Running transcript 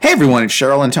Hey everyone, it's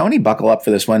Cheryl and Tony. Buckle up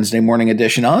for this Wednesday morning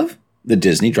edition of the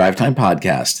Disney Drive Time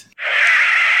Podcast.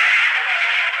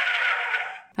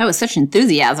 That was such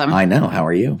enthusiasm. I know. How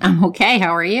are you? I'm okay.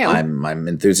 How are you? I'm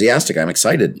enthusiastic. I'm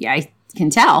excited. Yeah, I can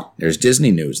tell. There's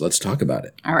Disney news. Let's talk about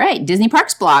it. All right. Disney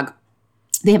Parks blog.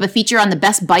 They have a feature on the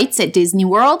best bites at Disney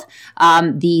World.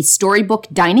 The Storybook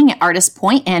Dining at Artist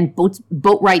Point and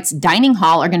Boatwright's Dining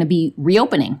Hall are going to be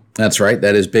reopening. That's right.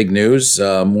 That is big news.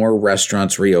 More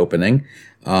restaurants reopening.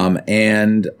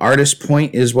 And Artist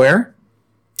Point is where?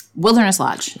 Wilderness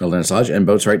Lodge. Wilderness Lodge. And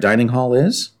Boatwright Dining Hall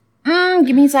is?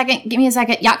 Give me a second.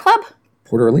 Yacht Club?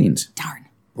 Port Orleans. Darn.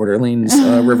 Port Orleans,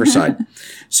 Riverside.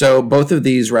 So both of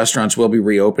these restaurants will be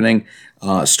reopening.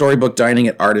 Storybook Dining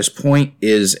at Artist Point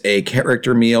is a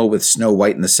character meal with Snow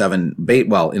White and the Seven,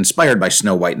 inspired by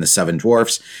Snow White and the Seven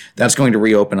Dwarfs. That's going to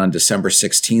reopen on December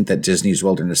 16th at Disney's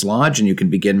Wilderness Lodge, and you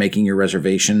can begin making your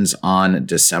reservations on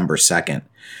December 2nd.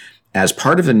 As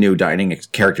part of the new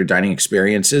character dining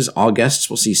experiences, all guests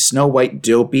will see Snow White,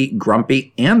 Dopey,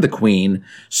 Grumpy, and the Queen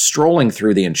strolling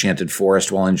through the Enchanted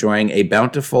Forest while enjoying a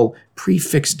bountiful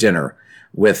prix-fixe dinner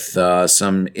with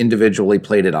some individually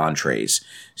plated entrees.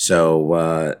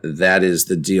 So that is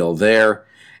the deal there.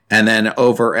 And then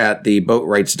over at the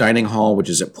Boatwright's Dining Hall, which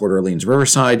is at Port Orleans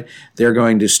Riverside, they're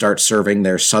going to start serving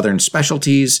their southern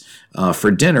specialties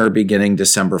for dinner beginning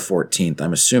December 14th.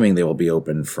 I'm assuming they will be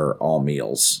open for all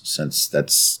meals since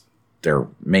that's their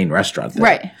main restaurant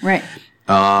there. Right.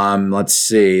 Let's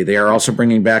see. They are also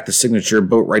bringing back the signature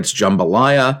Boatwright's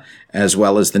Jambalaya as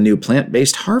well as the new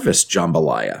plant-based Harvest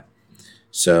Jambalaya.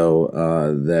 So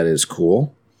that is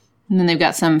cool. And then they've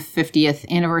got some 50th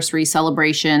anniversary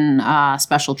celebration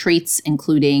special treats,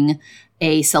 including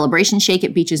a celebration shake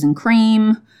at Beaches and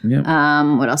Cream. Yep.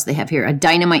 What else do they have here? A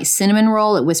dynamite cinnamon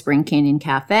roll at Whispering Canyon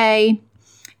Cafe.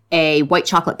 A white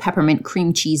chocolate peppermint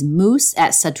cream cheese mousse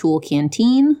at Satul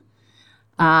Canteen.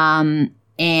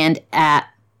 And at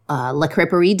La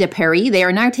Crêperie de Paris, they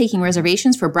are now taking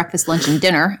reservations for breakfast, lunch, and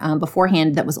dinner.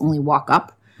 Beforehand, that was only walk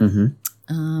up.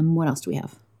 Mm-hmm. What else do we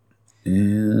have?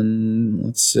 And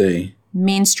let's see.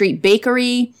 Main Street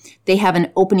Bakery, they have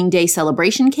an opening day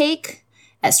celebration cake.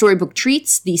 At Storybook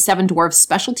Treats, the Seven Dwarfs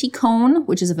specialty cone,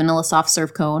 which is a vanilla soft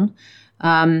serve cone.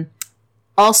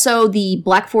 Also, the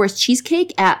Black Forest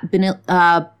cheesecake at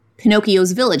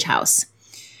Pinocchio's Village House.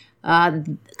 A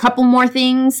couple more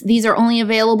things. These are only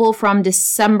available from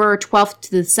December 12th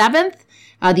to the 7th.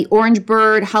 The Orange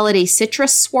Bird Holiday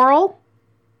Citrus Swirl.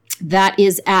 That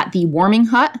is at the Warming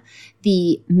Hut.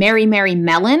 The Mary Mary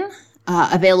Melon,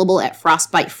 available at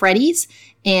Frostbite Freddy's,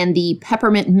 and the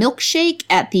Peppermint Milkshake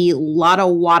at the Lotta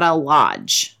Wada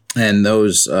Lodge. And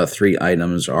those three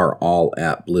items are all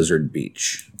at Blizzard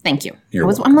Beach. Thank you.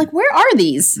 I'm like, where are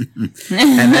these?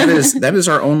 And that is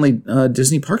our only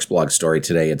Disney Parks blog story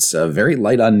today. It's very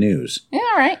light on news. Yeah,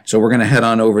 all right. So we're going to head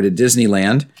on over to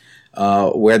Disneyland,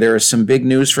 where there is some big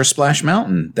news for Splash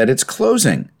Mountain, that it's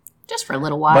closing. Just for a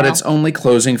little while. But it's only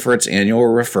closing for its annual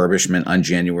refurbishment on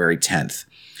January 10th.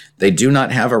 They do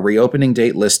not have a reopening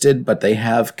date listed, but they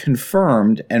have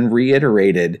confirmed and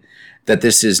reiterated that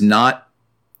this is not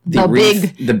the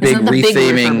big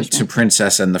retheming to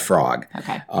Princess and the Frog.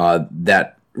 Okay.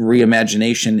 That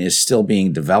reimagination is still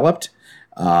being developed,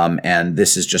 and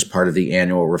this is just part of the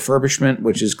annual refurbishment,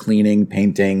 which is cleaning,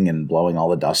 painting, and blowing all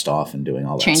the dust off and doing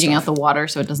all that Changing stuff. out the water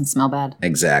so it doesn't smell bad.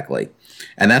 Exactly.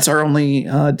 And that's our only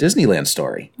Disneyland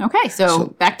story. Okay, so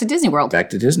back to Disney World. Back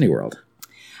to Disney World.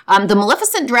 The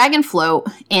Maleficent Dragon Float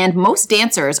and most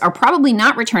dancers are probably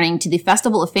not returning to the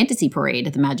Festival of Fantasy Parade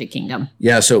at the Magic Kingdom.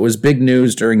 Yeah, so it was big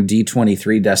news during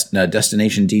D23,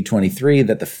 Destination D23,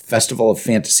 that the Festival of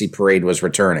Fantasy Parade was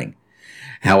returning.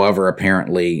 However,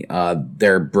 apparently,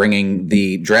 they're bringing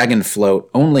the Dragon Float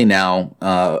only now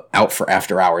out for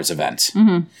after-hours events.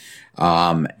 Mm-hmm.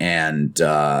 That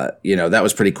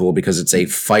was pretty cool because it's a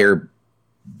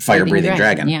fire-breathing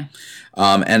dragon. Yeah.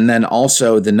 And then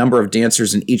also the number of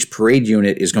dancers in each parade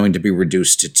unit is going to be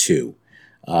reduced to 2.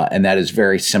 And that is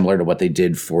very similar to what they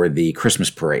did for the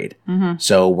Christmas parade. Mm-hmm.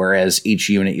 So whereas each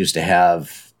unit used to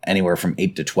have anywhere from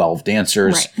 8 to 12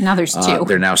 dancers. Right. Now there's 2.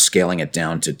 They're now scaling it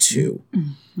down to 2.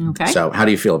 Okay. So how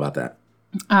do you feel about that?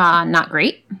 Not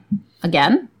great.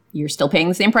 Again, you're still paying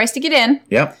the same price to get in.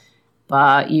 Yep.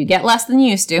 But you get less than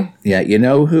you used to. Yeah, you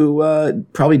know who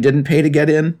probably didn't pay to get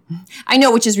in? I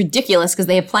know, which is ridiculous because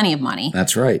they have plenty of money.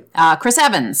 That's right. Chris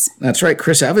Evans. That's right.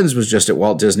 Chris Evans was just at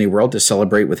Walt Disney World to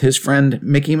celebrate with his friend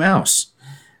Mickey Mouse.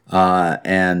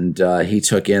 And he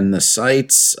took in the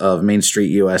sights of Main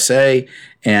Street USA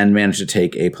and managed to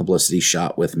take a publicity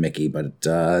shot with Mickey. But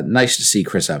nice to see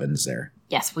Chris Evans there.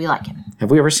 Yes, we like him. Have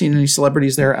we ever seen any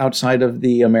celebrities there outside of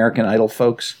the American Idol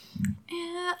folks?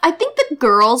 I think the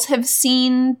girls have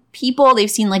seen people.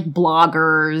 They've seen like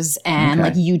bloggers and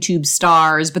like YouTube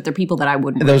stars, but they're people that I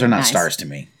wouldn't Those are not recognize. stars to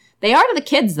me. They are to the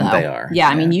kids, though. They are. Yeah,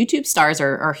 I mean, YouTube stars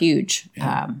are huge.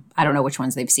 Yeah. I don't know which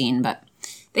ones they've seen, but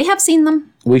they have seen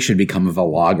them. We should become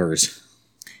vloggers.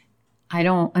 I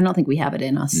don't think we have it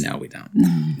in us. No, we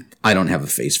don't. I don't have a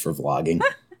face for vlogging.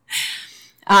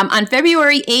 On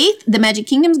February 8th, the Magic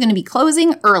Kingdom is going to be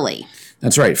closing early.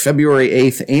 That's right. February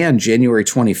 8th and January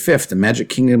 25th, the Magic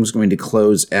Kingdom is going to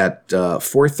close at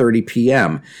 4:30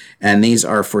 p.m. And these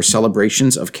are for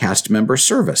celebrations of cast member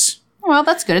service. Well,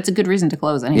 that's good. It's a good reason to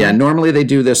close anyway. Yeah, normally they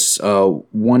do this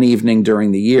one evening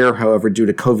during the year. However, due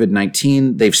to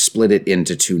COVID-19, they've split it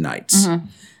into 2 nights. Mm-hmm.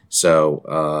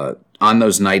 So on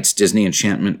those nights, Disney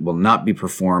Enchantment will not be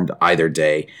performed either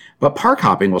day, but park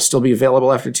hopping will still be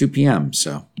available after 2 p.m.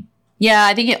 So, yeah,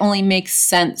 I think it only makes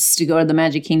sense to go to the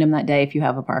Magic Kingdom that day if you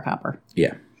have a park hopper.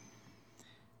 Yeah.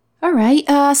 All right.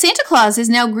 Santa Claus is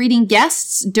now greeting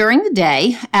guests during the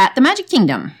day at the Magic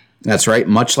Kingdom. That's right.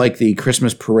 Much like the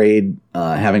Christmas parade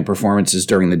having performances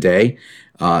during the day,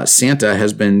 Santa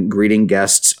has been greeting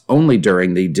guests only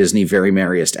during the Disney Very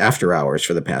Merriest After Hours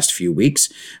for the past few weeks.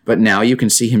 But now you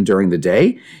can see him during the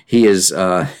day. He is,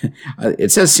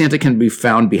 it says Santa can be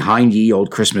found behind Ye Old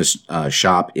Christmas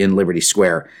Shop in Liberty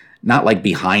Square. Not like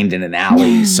behind in an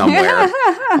alley somewhere,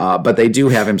 but they do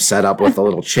have him set up with a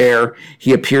little chair.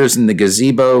 He appears in the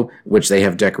gazebo, which they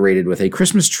have decorated with a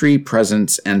Christmas tree,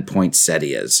 presents, and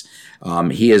poinsettias.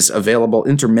 He is available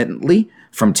intermittently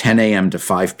from 10 a.m. to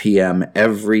 5 p.m.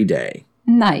 every day.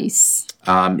 Nice.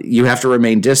 You have to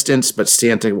remain distanced, but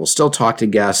Santa will still talk to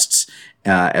guests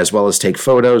as well as take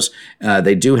photos.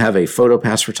 They do have a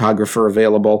PhotoPass photographer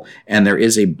available, and there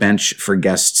is a bench for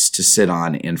guests to sit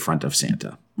on in front of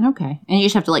Santa. Okay. And you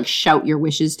just have to like shout your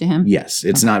wishes to him? Yes.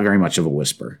 It's not very much of a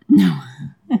whisper. No.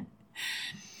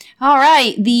 All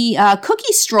right. The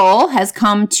Cookie Stroll has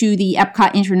come to the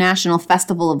Epcot International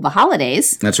Festival of the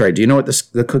Holidays. That's right. Do you know what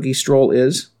the Cookie Stroll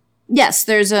is? Yes.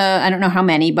 There's I don't know how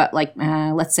many, but like,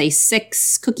 let's say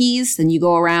 6 cookies. Then you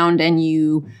go around and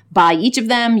you buy each of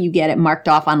them. You get it marked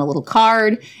off on a little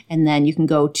card. And then you can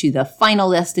go to the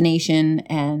final destination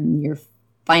and your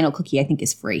final cookie, I think,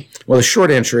 is free. Well, the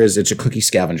short answer is it's a cookie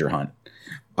scavenger hunt.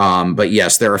 But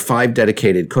yes, there are 5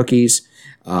 dedicated cookies.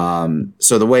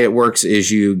 So the way it works is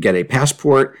you get a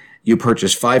passport, you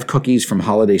purchase 5 cookies from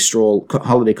Holiday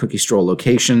Cookie Stroll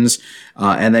locations,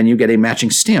 and then you get a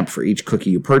matching stamp for each cookie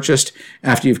you purchased.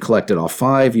 After you've collected all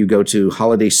 5, you go to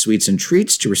Holiday Sweets and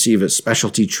Treats to receive a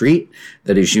specialty treat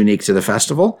that is unique to the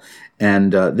festival.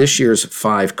 And this year's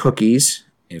 5 cookies,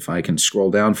 if I can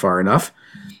scroll down far enough,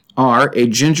 are a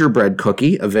gingerbread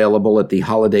cookie available at the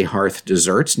Holiday Hearth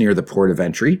Desserts near the port of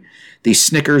entry, the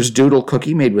Snickers Doodle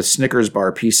cookie made with Snickers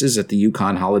bar pieces at the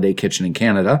Yukon Holiday Kitchen in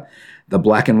Canada, the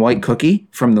black and white cookie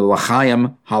from the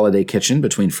L'Chaim Holiday Kitchen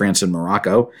between France and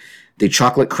Morocco, the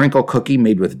chocolate crinkle cookie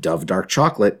made with Dove dark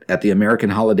chocolate at the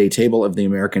American Holiday Table of the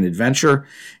American Adventure,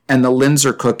 and the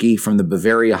Linzer cookie from the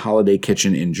Bavaria Holiday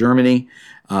Kitchen in Germany.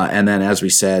 And then, as we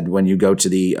said, when you go to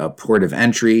the port of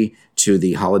entry to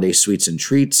the Holiday Sweets and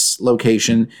Treats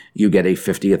location, you get a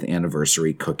 50th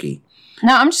anniversary cookie.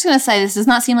 Now, I'm just going to say this does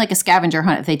not seem like a scavenger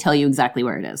hunt if they tell you exactly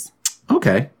where it is.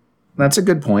 Okay. That's a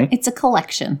good point. It's a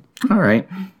collection. All right.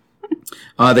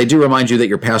 They do remind you that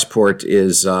your passport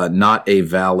is not a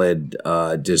valid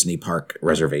Disney park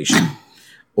reservation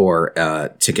or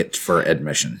ticket for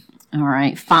admission. All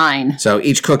right. Fine. So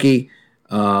each cookie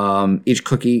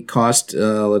cost,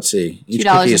 let's see, each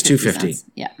cookie is $2.50.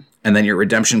 Yeah. And then your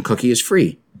redemption cookie is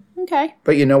free. Okay.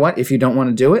 But you know what? If you don't want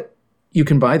to do it, you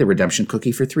can buy the redemption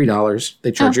cookie for $3.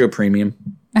 They charge you a premium.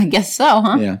 I guess so,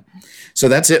 huh? Yeah. So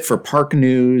that's it for park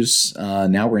news.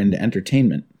 Now we're into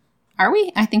entertainment. Are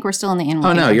we? I think we're still in the Animal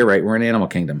Kingdom. Oh, no, you're right. We're in Animal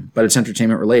Kingdom, but it's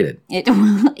entertainment related.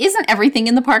 Isn't everything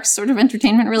in the parks sort of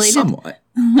entertainment related? Somewhat.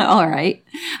 All right.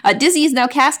 Disney is now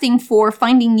casting for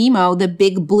Finding Nemo, The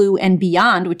Big Blue and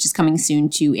Beyond, which is coming soon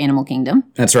to Animal Kingdom.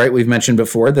 That's right. We've mentioned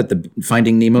before that the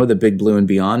Finding Nemo, The Big Blue and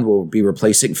Beyond will be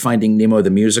replacing Finding Nemo, the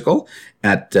musical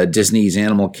at Disney's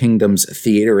Animal Kingdom's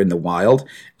Theater in the Wild,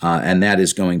 and that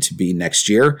is going to be next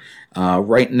year.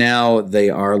 Right now, they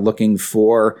are looking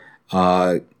for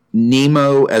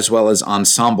Nemo as well as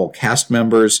ensemble cast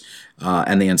members,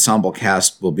 and the ensemble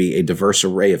cast will be a diverse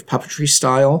array of puppetry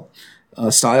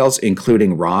styles,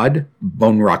 including rod,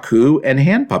 bonraku, and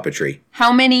hand puppetry.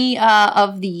 How many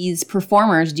of these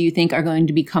performers do you think are going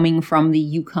to be coming from the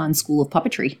Yukon School of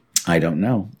Puppetry? I don't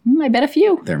know. I bet a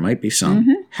few. There might be some.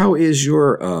 Mm-hmm. How is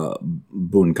your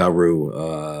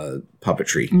bunkaru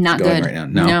puppetry not going good right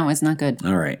now? No, it's not good.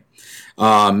 All right.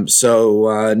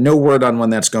 So no word on when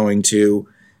that's going to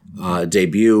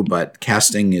debut, but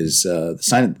casting is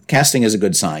casting is a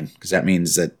good sign because that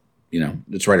means that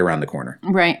it's right around the corner.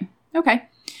 Right. Okay.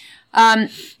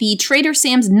 The Trader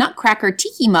Sam's Nutcracker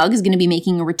Tiki Mug is going to be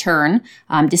making a return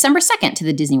December 2nd to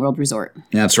the Disney World Resort.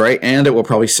 That's right, and it will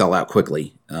probably sell out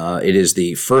quickly. It is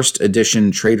the first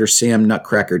edition Trader Sam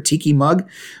Nutcracker Tiki Mug,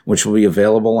 which will be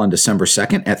available on December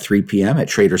 2nd at 3 p.m. at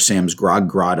Trader Sam's Grog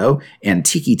Grotto and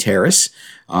Tiki Terrace.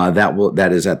 That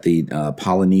is at the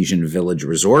Polynesian Village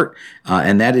Resort,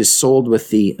 and that is sold with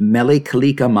the Mele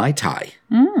Kalika Mai Tai.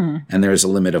 And there is a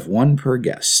limit of 1 per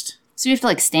guest. So you have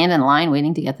to stand in line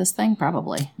waiting to get this thing?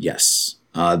 Probably. Yes.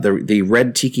 The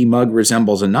red tiki mug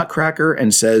resembles a nutcracker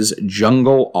and says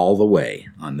 "Jungle all the way"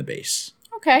 on the base.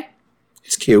 Okay.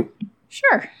 It's cute.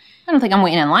 Sure. I don't think I'm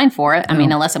waiting in line for it. I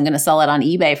mean, unless I'm going to sell it on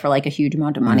eBay for a huge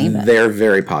amount of money. But they're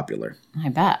very popular. I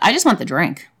bet. I just want the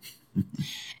drink.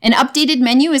 An updated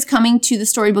menu is coming to the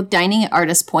Storybook Dining at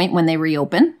Artist Point when they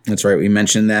reopen. That's right. We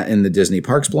mentioned that in the Disney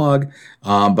Parks blog,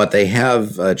 but they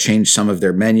have changed some of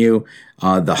their menu.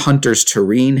 The Hunter's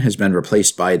Terrine has been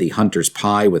replaced by the Hunter's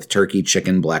Pie with turkey,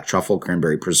 chicken, black truffle,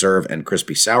 cranberry preserve, and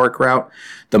crispy sauerkraut.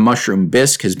 The Mushroom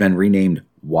Bisque has been renamed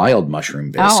Wild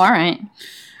Mushroom Bisque. Oh, all right.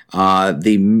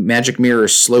 The Magic Mirror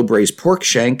Slow Braised Pork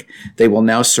Shank, they will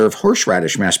now serve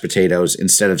horseradish mashed potatoes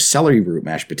instead of celery root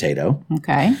mashed potato.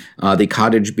 Okay. The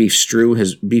Cottage Beef Stew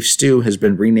has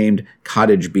been renamed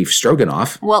Cottage Beef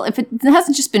Stroganoff. Well, if it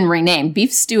hasn't just been renamed,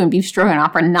 beef stew and beef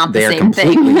stroganoff are not the they same thing.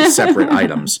 They are completely separate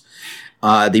items.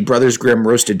 The Brothers Grimm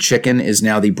Roasted Chicken is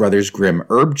now the Brothers Grimm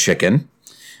Herb Chicken.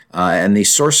 And the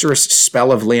Sorceress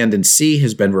Spell of Land and Sea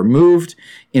has been removed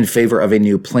in favor of a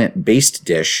new plant-based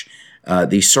dish.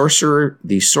 The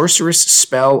Sorceress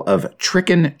Spell of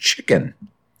Trickin' Chicken.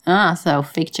 So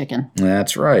fake chicken.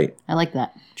 That's right. I like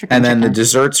that. And then the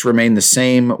desserts remain the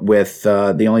same with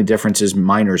the only difference is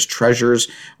Miner's Treasures,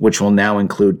 which will now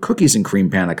include cookies and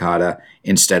cream panna cotta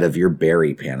instead of your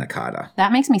berry panna cotta.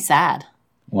 That makes me sad.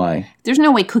 Why? There's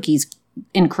no way cookies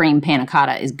and cream panna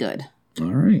cotta is good. All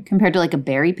right. Compared to a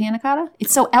berry panna cotta?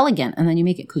 It's so elegant, and then you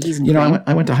make it cookies and cream.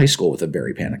 I went to high school with a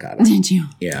berry panna cotta. Did you?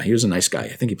 Yeah, he was a nice guy. I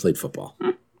think he played football.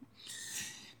 All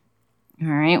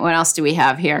right, what else do we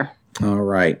have here? All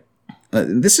right.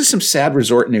 This is some sad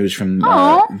resort news from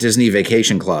Disney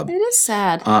Vacation Club. It is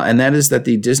sad. And that is that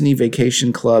the Disney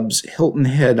Vacation Club's Hilton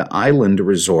Head Island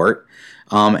Resort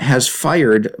has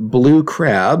fired Blue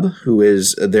Crab, who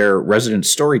is their resident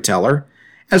storyteller,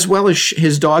 as well as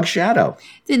his dog Shadow.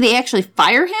 Did they actually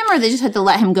fire him, or they just had to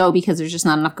let him go because there's just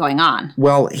not enough going on?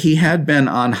 Well, he had been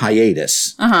on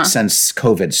hiatus since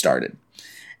COVID started.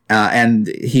 And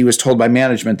he was told by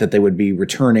management that they would be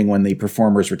returning when the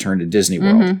performers returned to Disney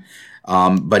World.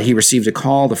 But he received a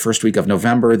call the first week of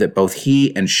November that both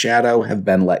he and Shadow have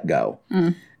been let go.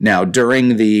 Now,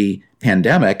 during the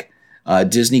pandemic,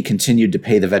 Disney continued to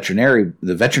pay the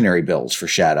veterinary bills for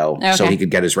Shadow so he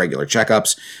could get his regular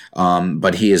checkups.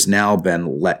 But he has now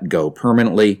been let go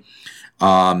permanently.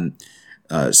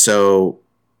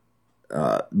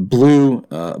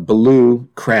 Baloo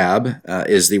Crab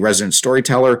is the resident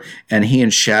storyteller, and he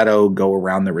and Shadow go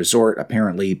around the resort.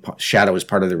 Apparently, Shadow is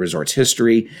part of the resort's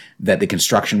history, that the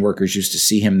construction workers used to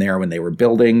see him there when they were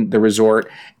building the resort,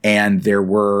 and there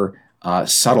were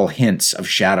subtle hints of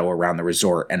Shadow around the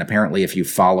resort. And apparently, if you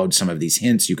followed some of these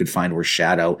hints, you could find where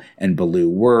Shadow and Baloo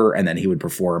were, and then he would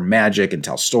perform magic and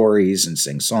tell stories and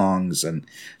sing songs. And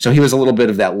so he was a little bit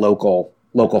of that local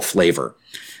flavor.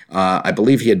 I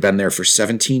believe he had been there for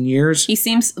 17 years. He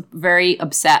seems very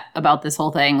upset about this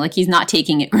whole thing. He's not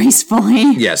taking it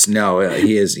gracefully. Yes, no,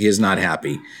 he is not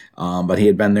happy. But he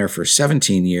had been there for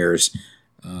 17 years.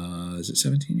 Is it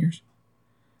 17 years?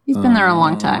 He's been there a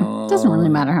long time. Doesn't really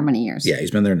matter how many years. Yeah,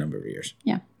 he's been there a number of years.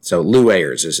 Yeah. So Lou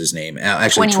Ayers is his name.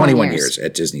 Actually, 21 years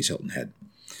at Disney's Hilton Head.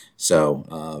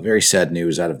 So very sad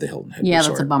news out of the Hilton Head resort.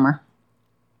 That's a bummer.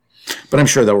 But I'm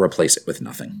sure they'll replace it with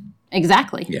nothing.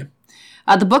 Exactly. Yeah.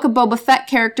 The Book of Boba Fett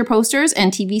character posters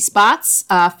and TV spots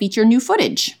feature new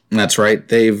footage. That's right.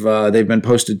 They've been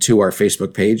posted to our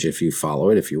Facebook page if you follow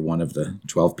it, if you're one of the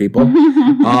 12 people.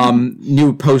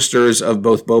 New posters of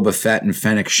both Boba Fett and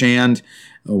Fennec Shand.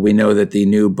 We know that the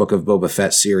new Book of Boba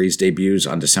Fett series debuts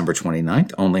on December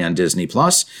 29th, only on Disney+.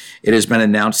 It has been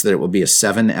announced that it will be a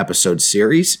 7-episode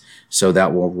series, so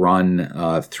that will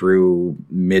run through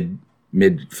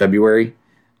mid-February.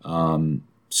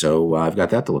 So I've got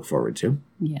that to look forward to.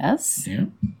 Yes. Yeah.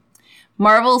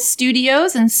 Marvel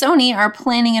Studios and Sony are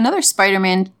planning another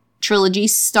Spider-Man trilogy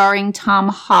starring Tom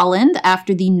Holland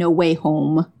after the No Way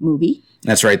Home movie.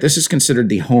 That's right. This is considered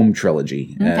the Home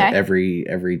trilogy. Okay.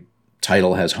 Every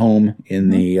title has home in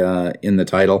the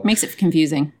title. Makes it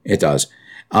confusing. It does.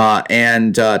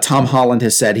 And Tom Holland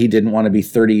has said he didn't want to be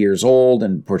 30 years old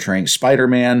and portraying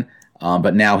Spider-Man,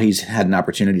 but now he's had an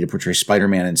opportunity to portray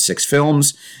Spider-Man in 6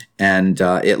 films, and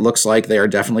it looks like they are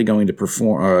definitely going to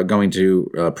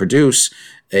produce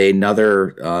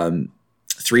another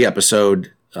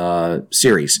 3-episode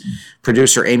series.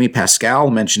 Producer Amy Pascal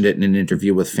mentioned it in an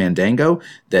interview with Fandango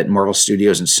that Marvel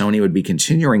Studios and Sony would be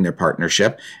continuing their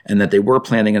partnership and that they were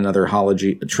planning another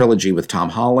trilogy with Tom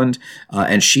Holland.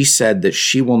 And she said that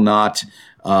she will not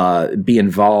be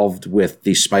involved with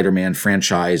the Spider-Man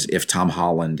franchise if Tom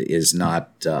Holland is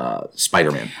not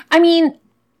Spider-Man. I mean,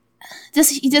 does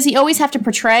he always have to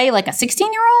portray like a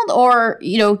 16-year-old, or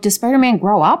does Spider-Man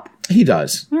grow up? He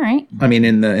does. All right. I mean,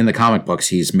 in the comic books,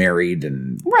 he's married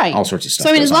and all sorts of stuff. So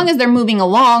I mean, as long as they're moving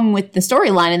along with the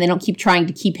storyline and they don't keep trying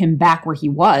to keep him back where he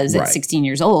was at 16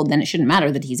 years old, then it shouldn't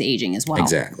matter that he's aging as well.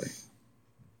 Exactly.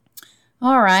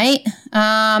 All right.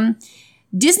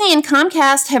 Disney and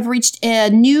Comcast have reached a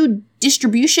new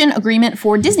distribution agreement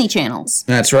for Disney channels.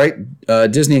 That's right.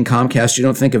 Disney and Comcast, you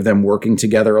don't think of them working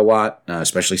together a lot,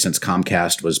 especially since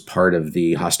Comcast was part of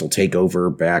the hostile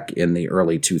takeover back in the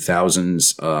early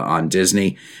 2000s on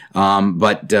Disney.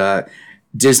 But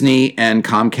Disney and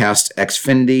Comcast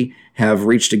Xfinity have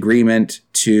reached agreement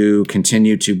to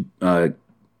continue to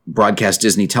broadcast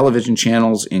Disney television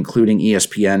channels, including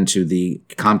ESPN, to the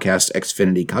Comcast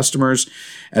Xfinity customers.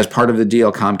 As part of the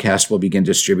deal, Comcast will begin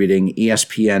distributing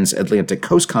ESPN's Atlantic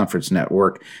Coast Conference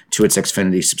network to its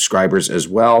Xfinity subscribers as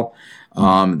well.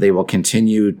 They will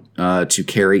continue to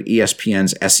carry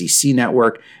ESPN's SEC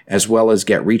network, as well as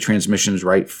get retransmissions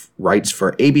rights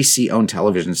for ABC-owned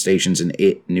television stations in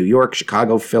New York,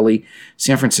 Chicago, Philly,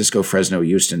 San Francisco, Fresno,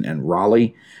 Houston, and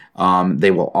Raleigh.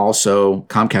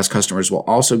 Comcast customers will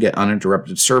also get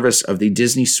uninterrupted service of the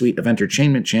Disney suite of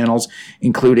entertainment channels,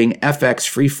 including FX,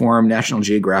 Freeform, National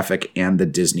Geographic, and the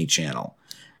Disney Channel.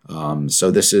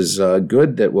 So this is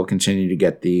good that we'll continue to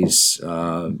get these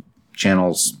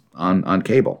channels on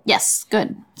cable. Yes,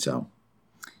 good. So,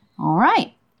 all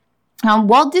right.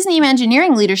 Walt Disney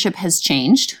Imagineering leadership has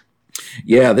changed.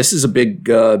 Yeah, this is a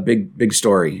big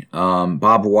story.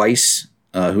 Bob Weiss,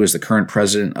 who is the current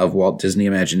president of Walt Disney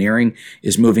Imagineering,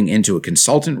 is moving into a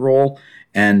consultant role,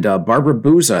 and Barbara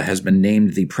Buza has been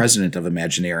named the president of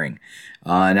Imagineering.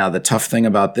 Now, the tough thing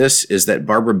about this is that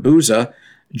Barbara Buza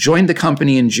joined the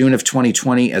company in June of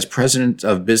 2020 as president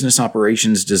of business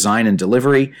operations, design, and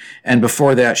delivery, and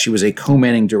before that, she was a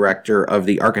co-managing director of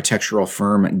the architectural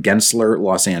firm Gensler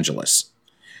Los Angeles.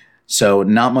 So,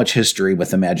 not much history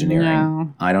with Imagineering.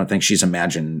 No. I don't think she's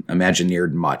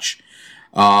Imagineered much.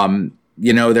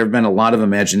 There have been a lot of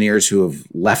Imagineers who have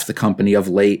left the company of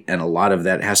late, and a lot of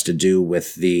that has to do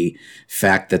with the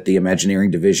fact that the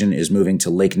Imagineering division is moving to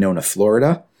Lake Nona,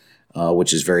 Florida,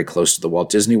 which is very close to the Walt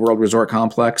Disney World Resort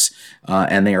Complex,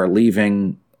 and they are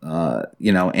leaving,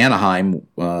 Anaheim,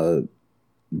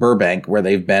 Burbank, where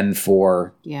they've been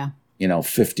for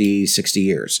 50, 60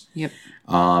 years. Yep.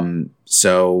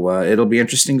 So it'll be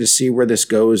interesting to see where this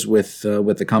goes with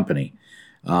the company.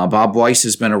 Bob Weiss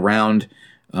has been around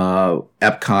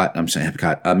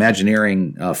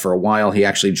Imagineering for a while. He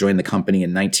actually joined the company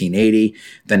in 1980.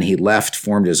 Then he left,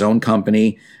 formed his own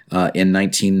company in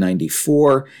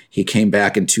 1994. He came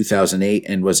back in 2008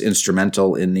 and was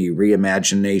instrumental in the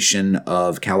reimagination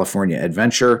of California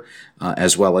Adventure,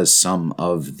 as well as some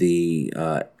of the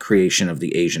creation of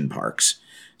the Asian parks.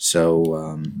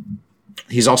 So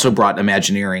he's also brought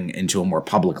Imagineering into a more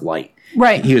public light.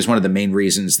 Right. He was one of the main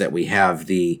reasons that we have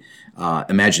the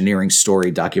Imagineering story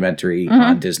documentary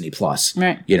on Disney Plus.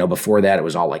 Right. Before that, it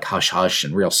was all like hush hush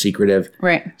and real secretive.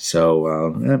 Right.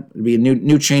 So it'd be a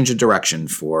new change of direction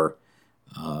for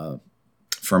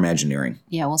Imagineering.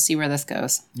 Yeah, we'll see where this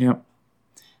goes. Yep.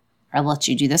 I'll let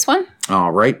you do this one.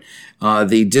 All right.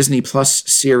 The Disney Plus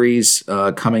series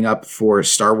coming up for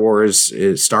Star Wars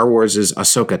is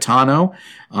Ahsoka Tano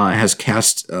has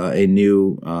cast a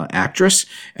new actress,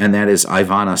 and that is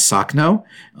Ivana Sakno.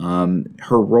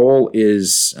 Her role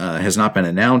has not been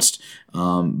announced,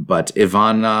 but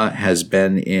Ivana has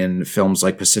been in films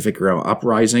like Pacific Rim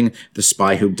Uprising, The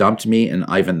Spy Who Dumped Me, and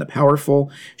Ivan the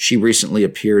Powerful. She recently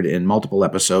appeared in multiple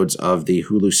episodes of the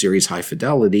Hulu series High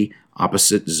Fidelity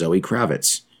opposite Zoe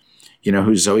Kravitz. You know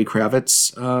who Zoe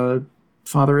Kravitz's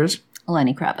father is?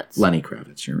 Lenny Kravitz. Lenny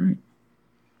Kravitz, you're right.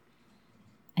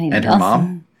 And her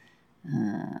mom?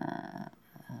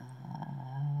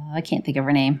 I can't think of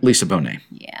her name. Lisa Bonet.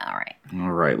 Yeah, all right.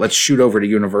 All right, let's shoot over to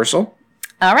Universal.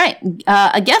 All right.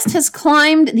 A guest has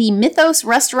climbed the Mythos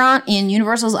restaurant in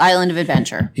Universal's Island of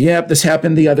Adventure. Yep, this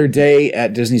happened the other day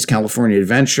at Disney's California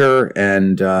Adventure,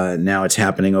 and now it's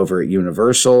happening over at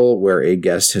Universal, where a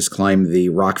guest has climbed the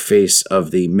rock face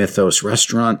of the Mythos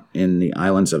restaurant in the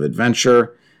Islands of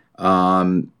Adventure.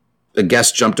 The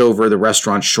guest jumped over the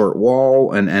restaurant's short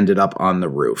wall and ended up on the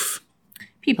roof.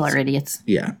 People are idiots.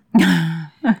 Yeah.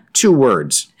 2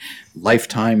 words.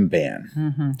 Lifetime ban.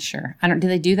 Mm-hmm, sure. Do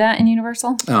they do that in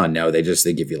Universal? Oh, no, they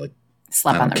give you like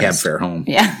Slap on the cab wrist. fare home.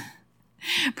 Yeah.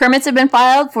 Permits have been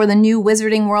filed for the new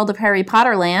Wizarding World of Harry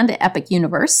Potter Land, Epic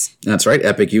Universe. That's right.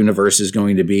 Epic Universe is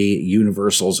going to be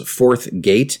Universal's 4th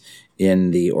gate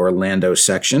in the Orlando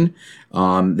section.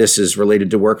 This is related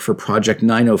to work for Project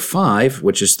 905,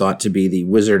 which is thought to be the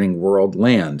Wizarding World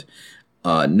land.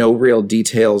 No real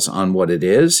details on what it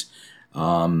is,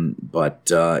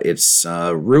 but it's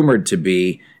rumored to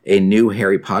be a new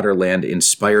Harry Potter land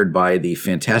inspired by the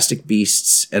Fantastic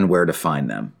Beasts and Where to Find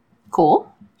Them.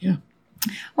 Cool. Yeah.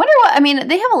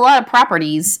 They have a lot of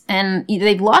properties, and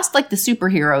they've lost, like, the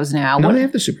superheroes now. No, they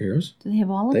have the superheroes. Do they have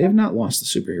all of They them? have not lost the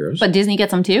superheroes. But Disney gets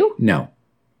them too? No.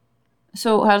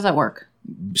 So how does that work?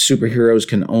 Superheroes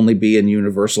can only be in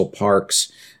Universal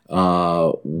parks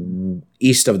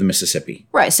east of the Mississippi.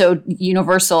 Right, so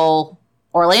Universal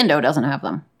Orlando doesn't have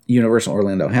them. Universal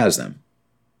Orlando has them.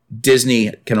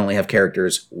 Disney can only have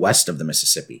characters west of the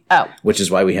Mississippi. Oh. Which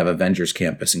is why we have Avengers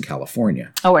Campus in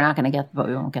California. Oh, we're not going to get, but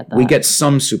we won't get that. We get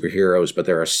some superheroes, but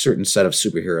there are a certain set of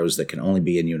superheroes that can only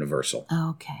be in Universal.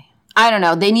 Okay. I don't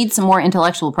know. They need some more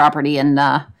intellectual property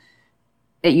at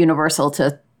Universal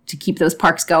to keep those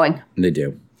parks going. They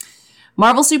do.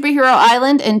 Marvel Superhero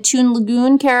Island and Toon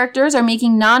Lagoon characters are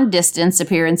making non-distance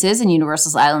appearances in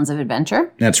Universal's Islands of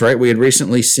Adventure. That's right. We had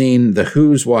recently seen the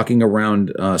Who's walking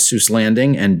around Seuss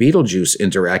Landing and Beetlejuice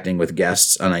interacting with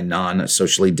guests on a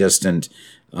non-socially distant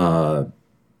manner.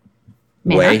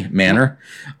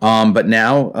 But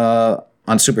now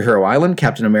on Superhero Island,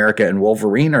 Captain America and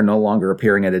Wolverine are no longer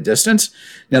appearing at a distance.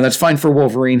 Now, that's fine for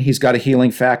Wolverine. He's got a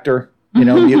healing factor.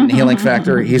 Mutant healing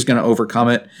factor. He's going to overcome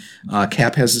it.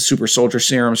 Cap has the super soldier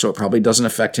serum, so it probably doesn't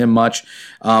affect him much.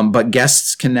 But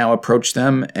guests can now approach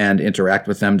them and interact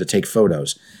with them to take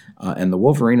photos. And the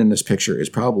Wolverine in this picture is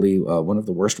probably one of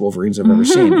the worst Wolverines I've ever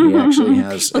seen. He actually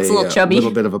has Looks a little chubby.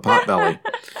 Little bit of a pot belly.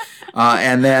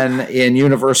 And then in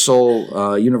Universal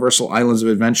Islands of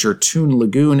Adventure, Toon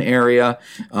Lagoon area,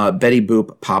 Betty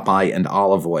Boop, Popeye, and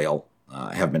Olive Oil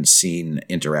have been seen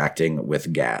interacting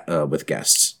with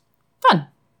guests. Fun.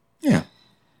 Yeah.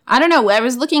 I don't know. I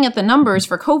was looking at the numbers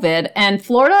for COVID, and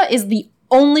Florida is the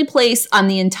only place on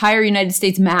the entire United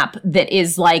States map that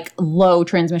is like low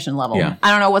transmission level. Yeah.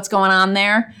 I don't know what's going on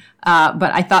there,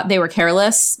 but I thought they were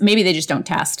careless. Maybe they just don't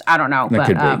test. I don't know. That but,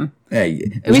 could be.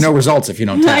 Hey, there's no results if you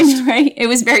don't test. Right? It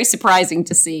was very surprising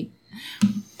to see.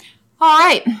 All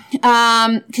right.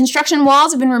 Construction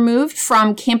walls have been removed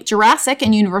from Camp Jurassic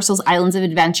and Universal's Islands of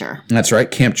Adventure. That's right.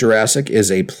 Camp Jurassic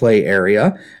is a play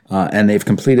area, and they've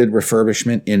completed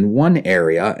refurbishment in one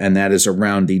area, and that is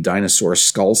around the dinosaur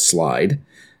skull slide.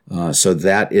 So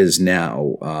that is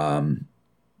now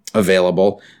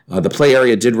available. The play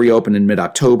area did reopen in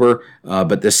mid-October,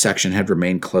 but this section had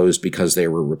remained closed because they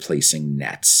were replacing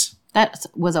nets. That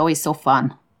was always so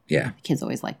fun. Yeah. Kids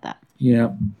always like that.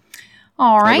 Yeah.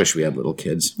 All right. I wish we had little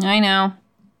kids. I know.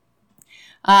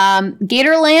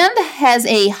 Gatorland has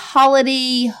a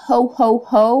holiday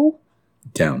ho-ho-ho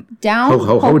Down. down?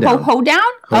 Ho-ho-ho down. Ho-ho-ho down?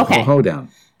 Okay. Ho-ho-ho down.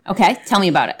 Okay. Tell me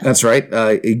about it. That's right.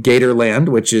 Gatorland,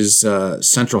 which is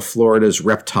Central Florida's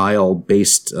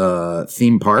reptile-based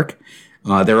theme park.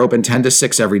 They're open 10 to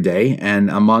 6 every day, and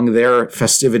among their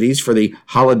festivities for the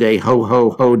holiday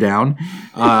ho-ho-ho down,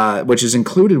 which is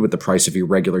included with the price of your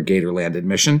regular Gatorland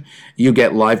admission, you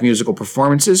get live musical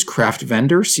performances, craft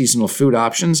vendor, seasonal food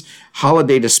options,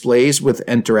 holiday displays with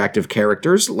interactive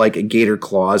characters like Gator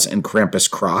Claus and Krampus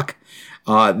Croc.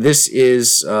 This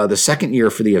is the second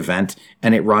year for the event,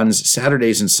 and it runs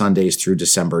Saturdays and Sundays through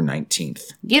December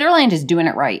 19th. Gatorland is doing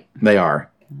it right. They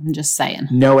are. I'm just saying.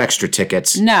 No extra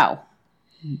tickets. No.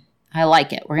 I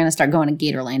like it. We're going to start going to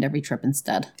Gatorland every trip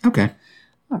instead. Okay.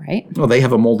 All right. Well, they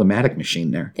have a Mold-O-Matic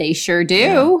machine there. They sure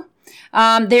do.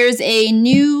 Yeah. There's a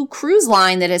new cruise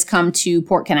line that has come to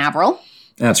Port Canaveral.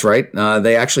 That's right.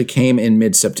 They actually came in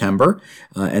mid-September,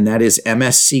 and that is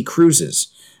MSC Cruises.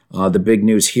 The big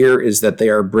news here is that they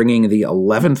are bringing the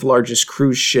 11th largest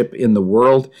cruise ship in the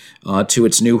world to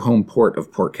its new home port of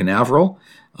Port Canaveral.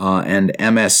 And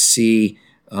MSC,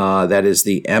 that is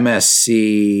the MSC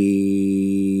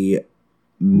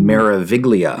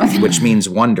Meraviglia, which means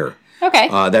wonder. Okay.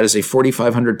 That is a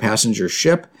 4,500 passenger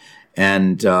ship,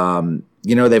 And,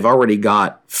 they've already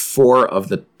got 4 of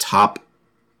the top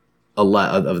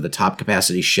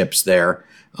capacity ships there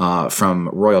from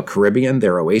Royal Caribbean,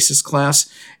 their Oasis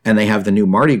class. And they have the new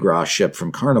Mardi Gras ship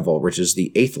from Carnival, which is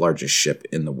the 8th largest ship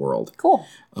in the world. Cool.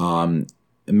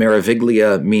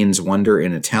 Meraviglia means wonder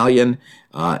in Italian,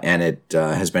 and it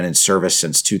has been in service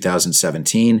since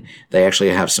 2017. They actually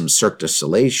have some Cirque du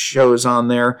Soleil shows on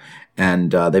there,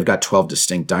 and they've got 12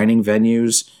 distinct dining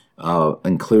venues,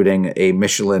 including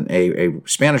a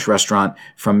Spanish restaurant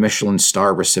from Michelin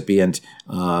star recipient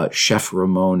Chef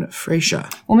Ramon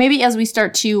Freixa. Well, maybe as we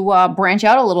start to branch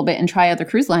out a little bit and try other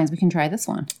cruise lines, we can try this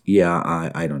one. Yeah,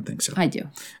 I don't think so. I do.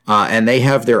 And they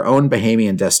have their own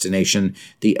Bahamian destination,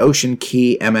 the Ocean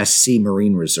Key MSC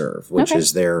Marine Reserve, which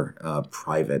is their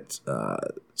private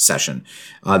session.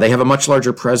 They have a much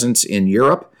larger presence in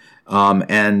Europe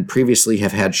and previously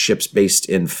have had ships based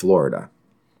in Florida.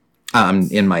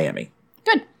 In Miami.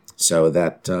 Good. So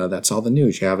that's all the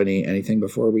news. You have anything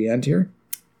before we end here?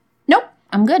 Nope,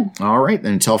 I'm good. All right.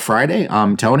 Until Friday,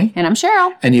 I'm Tony. And I'm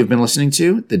Cheryl. And you've been listening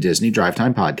to the Disney Drive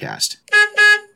Time Podcast.